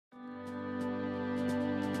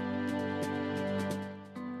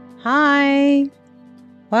Hi,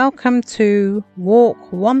 welcome to Walk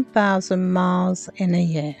 1000 Miles in a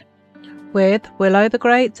Year with Willow the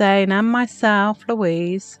Great Dane and myself,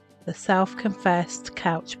 Louise, the self-confessed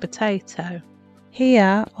couch potato.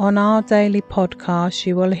 Here on our daily podcast,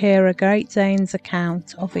 you will hear a Great Dane's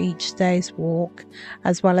account of each day's walk,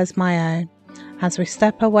 as well as my own, as we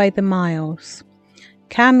step away the miles.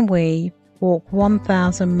 Can we walk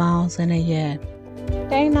 1000 miles in a year?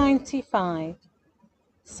 Day 95.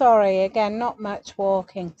 Sorry, again, not much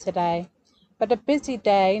walking today, but a busy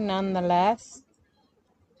day nonetheless.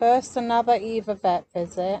 First, another Eva vet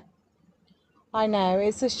visit. I know,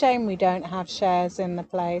 it's a shame we don't have shares in the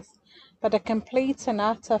place, but a complete and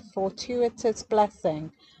utter fortuitous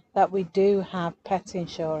blessing that we do have pet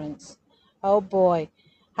insurance. Oh boy,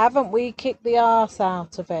 haven't we kicked the arse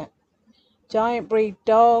out of it? Giant breed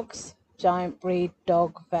dogs, giant breed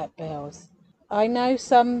dog vet bills. I know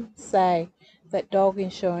some say that dog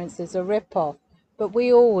insurance is a rip-off, but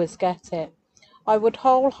we always get it. I would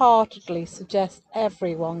wholeheartedly suggest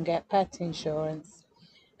everyone get pet insurance,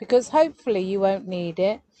 because hopefully you won't need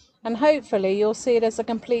it, and hopefully you'll see it as a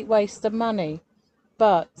complete waste of money.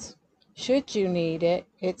 But should you need it,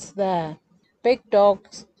 it's there. Big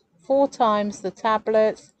dogs, 4 times the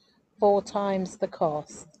tablets, 4 times the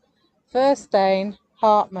cost. First Dane,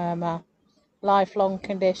 heart murmur, lifelong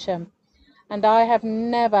condition. And I have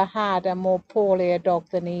never had a more poorly a dog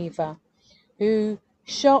than Eva, who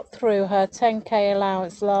shot through her 10k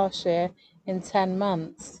allowance last year in 10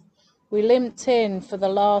 months. We limped in for the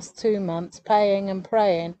last 2 months, paying and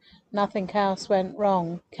praying nothing else went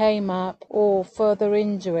wrong, came up, or further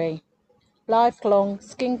injury. Lifelong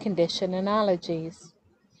skin condition and allergies.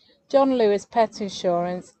 John Lewis Pet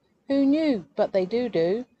Insurance, who knew, but they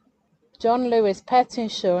do. John Lewis Pet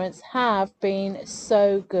Insurance have been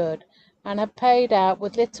so good and have paid out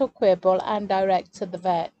with little quibble and direct to the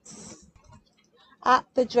vets. At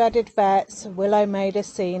the dreaded vets, Willow made a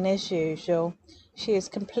scene as usual. She is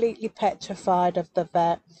completely petrified of the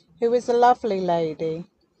vet, who is a lovely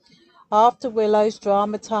lady. After Willow's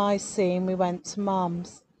dramatised scene, we went to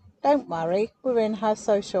Mum's. Don't worry, we're in her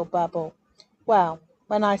social bubble. Well,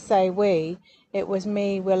 when I say we, it was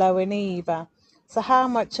me, Willow and Eva. So how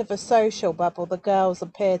much of a social bubble the girls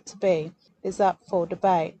appeared to be is up for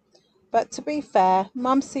debate. But to be fair,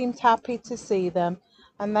 Mum seemed happy to see them,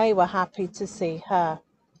 and they were happy to see her.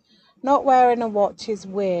 Not wearing a watch is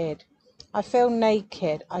weird. I feel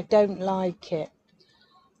naked. I don't like it.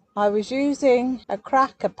 I was using a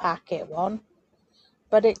cracker packet one,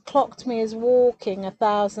 but it clocked me as walking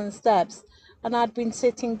 1,000 steps, and I'd been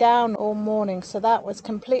sitting down all morning, so that was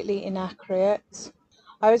completely inaccurate.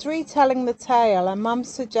 I was retelling the tale, and Mum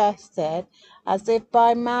suggested, as if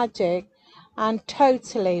by magic, and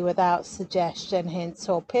totally without suggestion, hints,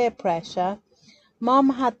 or peer pressure, Mum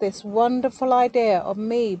had this wonderful idea of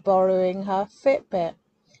me borrowing her Fitbit.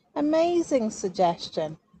 Amazing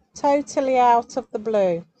suggestion, totally out of the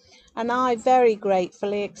blue, and I very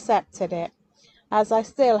gratefully accepted it, as I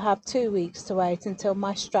still have 2 weeks to wait until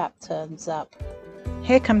my strap turns up.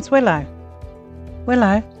 Here comes Willow.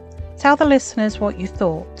 Willow, tell the listeners what you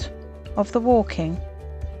thought of the walking.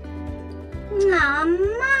 Mum!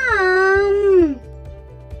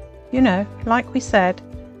 You know, like we said.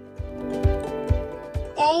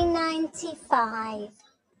 Day 95.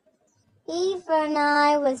 Eva and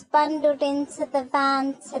I was bundled into the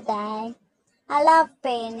van today. I love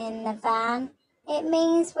being in the van. It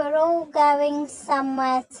means we're all going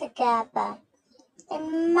somewhere together.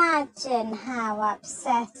 Imagine how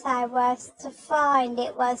upset I was to find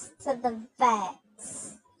it was to the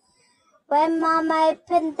vets. When Mum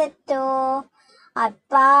opened the door, I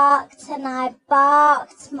barked and I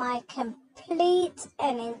barked my complete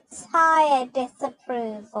and entire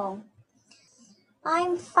disapproval.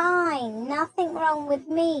 I'm fine, nothing wrong with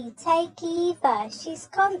me. Take Eva, she's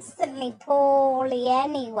constantly poorly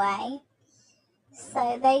anyway.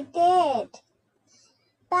 So they did.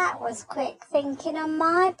 That was quick thinking on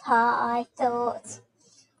my part, I thought.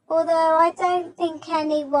 Although I don't think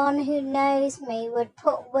anyone who knows me would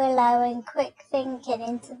put Willow and quick thinking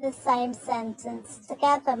into the same sentence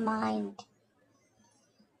together, mind.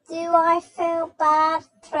 Do I feel bad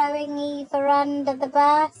throwing Eva under the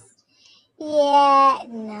bus? Yeah,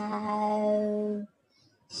 no.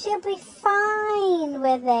 She'll be fine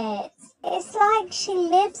with it. It's like she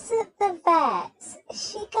lives at the vet's.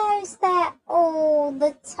 She goes there all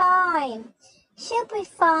the time. She'll be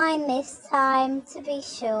fine this time, to be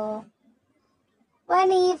sure.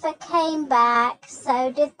 When Eva came back,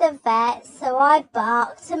 so did the vet, so I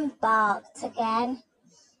barked and barked again.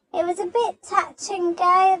 It was a bit touch and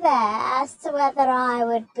go there as to whether I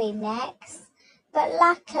would be next. but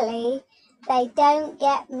luckily they don't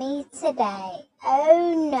get me today.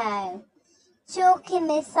 Oh no, chalking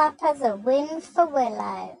this up as a win for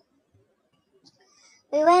Willow.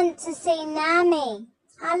 We went to see Nanny.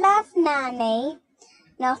 I love Nanny.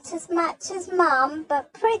 Not as much as Mum,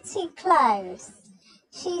 but pretty close.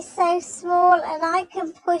 She's so small and I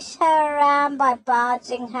can push her around by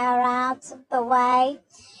barging her out of the way.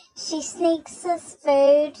 She sneaks us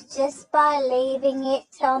food just by leaving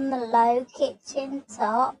it on the low kitchen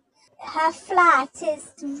top. Her flat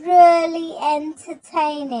is really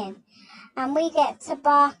entertaining and we get to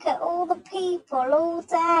bark at all the people all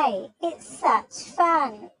day. It's such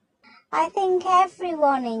fun. I think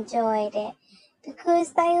everyone enjoyed it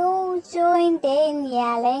because they all joined in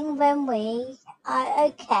yelling when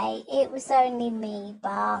okay, it was only me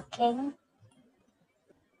barking.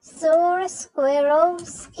 Saw a squirrel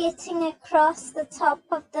skitting across the top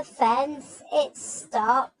of the fence. It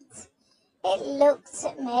stopped. It looked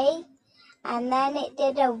at me and then it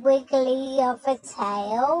did a wiggly of a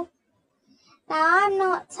tail. Now I'm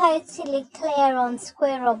not totally clear on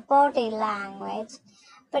squirrel body language,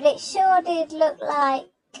 but it sure did look like,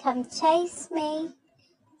 "Come chase me,"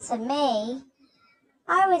 to me.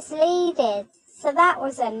 I was leaded, so that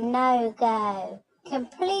was a no-go.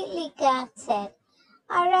 Completely gutted.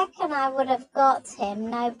 I reckon I would have got him,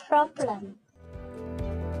 no problem.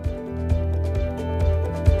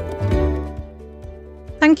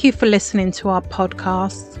 Thank you for listening to our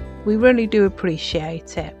podcast. We really do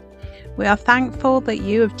appreciate it. We are thankful that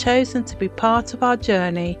you have chosen to be part of our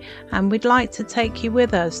journey, and we'd like to take you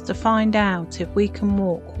with us to find out if we can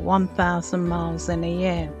walk 1,000 miles in a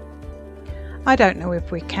year. I don't know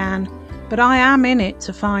if we can, but I am in it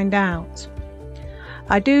to find out.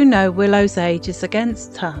 I do know Willow's age is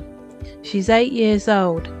against her. She's 8 years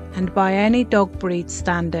old, and by any dog breed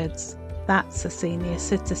standards, that's a senior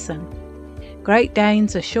citizen. Great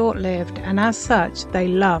Danes are short-lived, and as such, they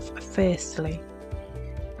love fiercely.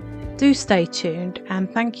 Do stay tuned,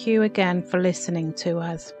 and thank you again for listening to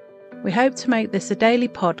us. We hope to make this a daily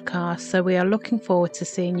podcast, so we are looking forward to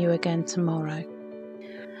seeing you again tomorrow.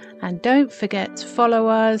 And don't forget to follow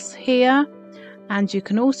us here, and you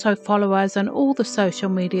can also follow us on all the social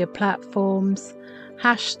media platforms.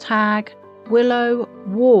 #Willow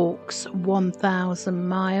Walks 1,000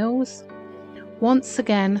 miles. Once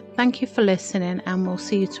again, thank you for listening, and we'll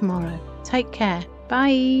see you tomorrow. Take care.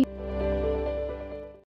 Bye.